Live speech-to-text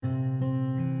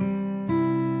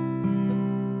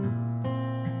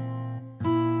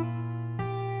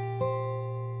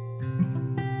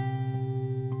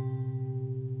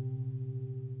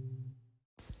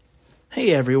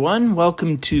Hey everyone,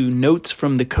 welcome to Notes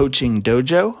from the Coaching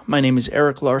Dojo. My name is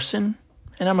Eric Larson,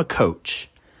 and I'm a coach.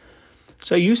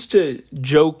 So I used to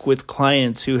joke with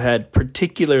clients who had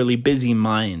particularly busy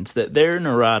minds that their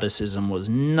neuroticism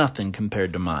was nothing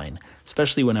compared to mine,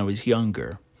 especially when I was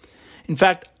younger. In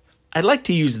fact, I'd like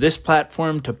to use this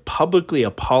platform to publicly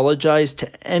apologize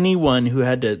to anyone who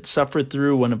had to suffer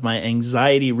through one of my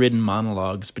anxiety-ridden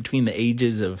monologues between the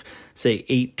ages of, say,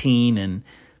 18 and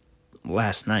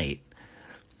last night.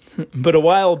 But a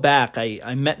while back,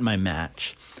 I met my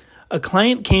match. A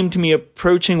client came to me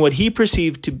approaching what he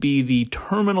perceived to be the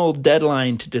terminal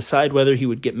deadline to decide whether he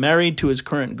would get married to his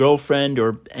current girlfriend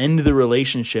or end the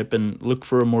relationship and look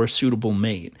for a more suitable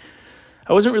mate.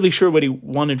 I wasn't really sure what he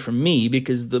wanted from me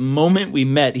because the moment we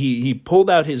met, he pulled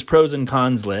out his pros and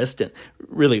cons list, and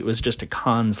really it was just a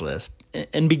cons list,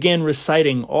 and began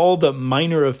reciting all the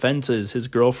minor offenses his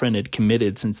girlfriend had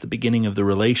committed since the beginning of the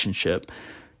relationship.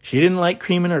 She didn't like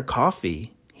cream in her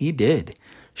coffee. He did.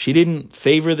 She didn't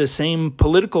favor the same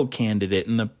political candidate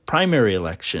in the primary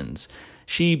elections.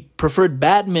 She preferred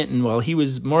badminton while he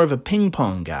was more of a ping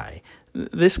pong guy.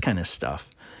 This kind of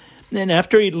stuff. And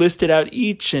after he'd listed out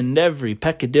each and every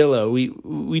peccadillo,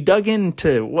 we dug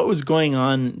into what was going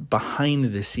on behind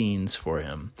the scenes for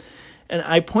him. And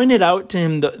I pointed out to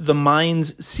him the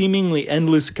mind's seemingly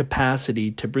endless capacity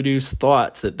to produce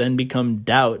thoughts that then become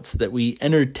doubts that we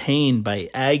entertain by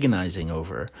agonizing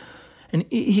over. And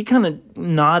he kind of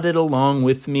nodded along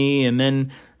with me, and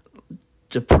then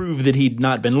to prove that he'd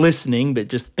not been listening but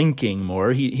just thinking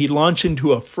more, he launched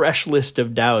into a fresh list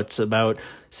of doubts about,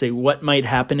 say, what might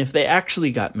happen if they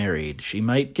actually got married. She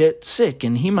might get sick,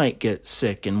 and he might get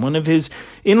sick, and one of his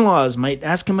in-laws might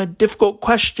ask him a difficult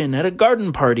question at a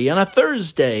garden party on a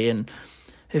Thursday. And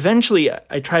eventually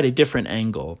I tried a different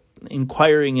angle,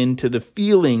 inquiring into the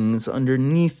feelings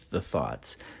underneath the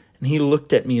thoughts. And he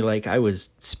looked at me like I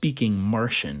was speaking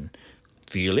Martian.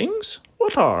 Feelings?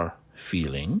 What are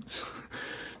feelings?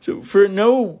 So for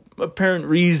no apparent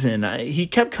reason, he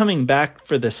kept coming back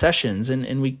for the sessions,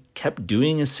 and we kept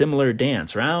doing a similar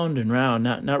dance, round and round,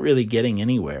 not really getting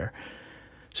anywhere.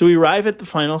 So we arrive at the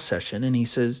final session, and he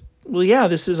says, well, yeah,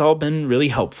 this has all been really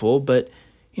helpful, but,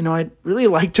 I'd really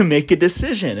like to make a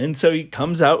decision. And so he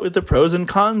comes out with the pros and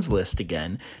cons list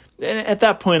again. And at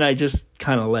that point, I just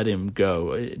kind of let him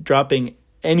go, dropping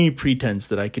any pretense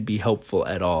that I could be helpful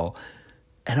at all.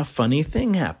 And a funny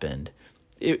thing happened.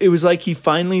 It was like he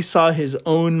finally saw his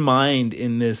own mind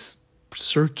in this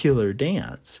circular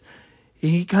dance.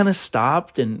 He kind of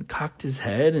stopped and cocked his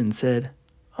head and said,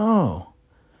 Oh,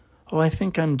 I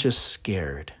think I'm just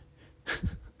scared.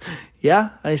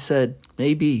 Yeah, I said,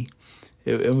 maybe.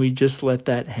 And we just let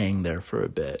that hang there for a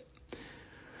bit.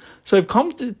 So I've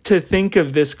come to think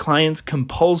of this client's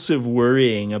compulsive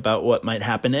worrying about what might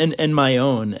happen and my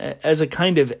own as a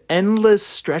kind of endless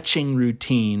stretching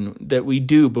routine that we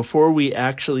do before we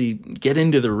actually get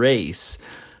into the race,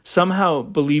 somehow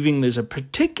believing there's a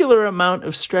particular amount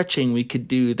of stretching we could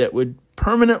do that would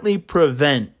permanently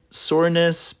prevent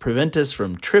soreness, prevent us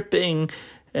from tripping,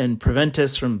 and prevent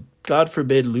us from, God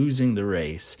forbid, losing the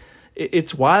race.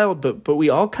 It's wild, but we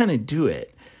all kind of do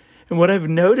it. And what I've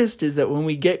noticed is that when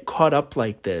we get caught up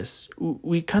like this,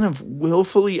 we kind of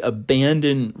willfully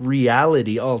abandon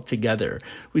reality altogether.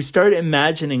 We start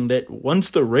imagining that once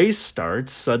the race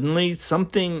starts, suddenly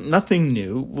nothing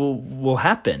new will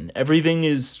happen. Everything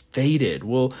is faded.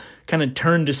 We'll kind of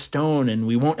turn to stone, and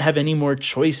we won't have any more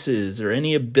choices or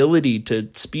any ability to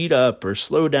speed up or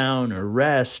slow down or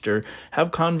rest or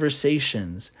have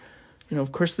conversations.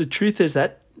 Of course, the truth is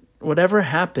that whatever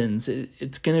happens,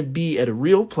 it's going to be at a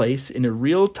real place in a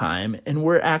real time, and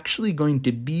we're actually going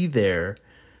to be there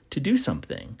to do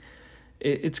something.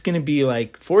 It's going to be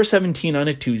like 4:17 on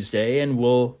a Tuesday, and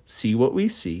we'll see what we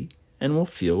see, and we'll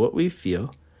feel what we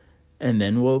feel, and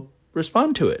then we'll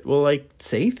respond to it. We'll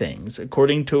say things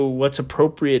according to what's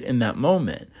appropriate in that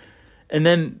moment. And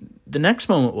then the next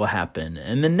moment will happen,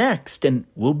 and the next, and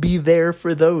we'll be there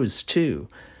for those too.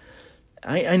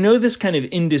 I know this kind of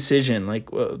indecision,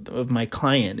 of my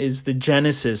client, is the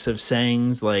genesis of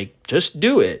sayings like, just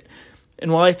do it.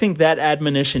 And while I think that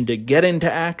admonition to get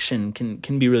into action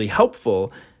can be really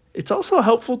helpful, it's also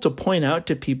helpful to point out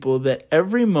to people that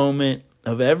every moment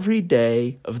of every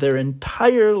day of their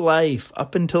entire life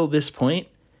up until this point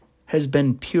has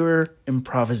been pure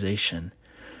improvisation.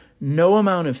 No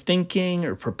amount of thinking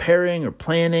or preparing or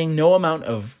planning, no amount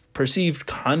of perceived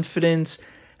confidence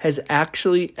has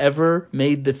actually ever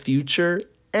made the future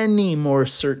any more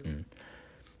certain.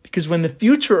 Because when the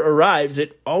future arrives,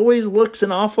 it always looks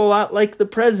an awful lot like the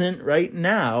present right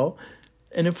now,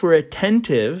 And if we're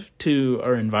attentive to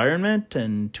our environment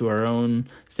and to our own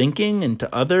thinking and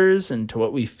to others and to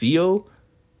what we feel,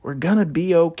 we're going to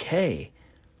be okay.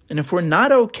 And if we're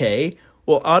not okay,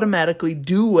 we'll automatically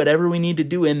do whatever we need to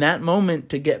do in that moment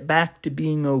to get back to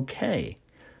being okay.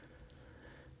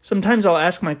 Sometimes I'll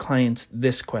ask my clients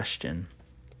this question.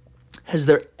 Has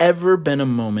there ever been a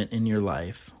moment in your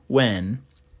life when,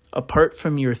 apart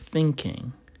from your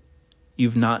thinking,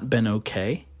 you've not been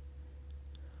okay?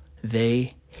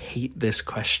 They hate this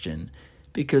question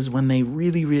because when they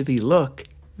really, really look,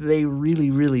 they really,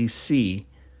 really see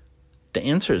the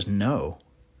answer is no.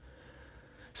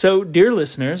 So, dear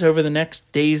listeners, over the next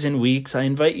days and weeks, I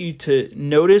invite you to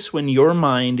notice when your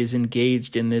mind is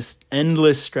engaged in this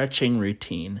endless stretching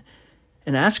routine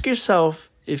and ask yourself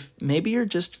if maybe you're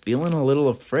just feeling a little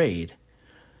afraid.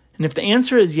 And if the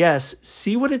answer is yes,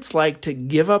 see what it's like to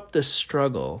give up the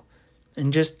struggle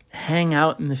and just hang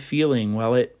out in the feeling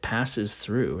while it passes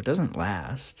through. It doesn't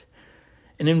last.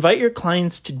 And invite your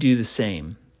clients to do the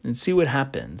same and see what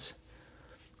happens.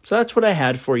 So that's what I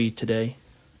had for you today.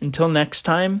 Until next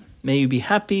time, may you be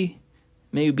happy,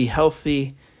 may you be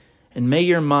healthy, and may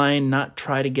your mind not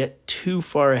try to get too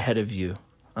far ahead of you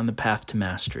on the path to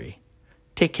mastery.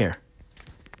 Take care.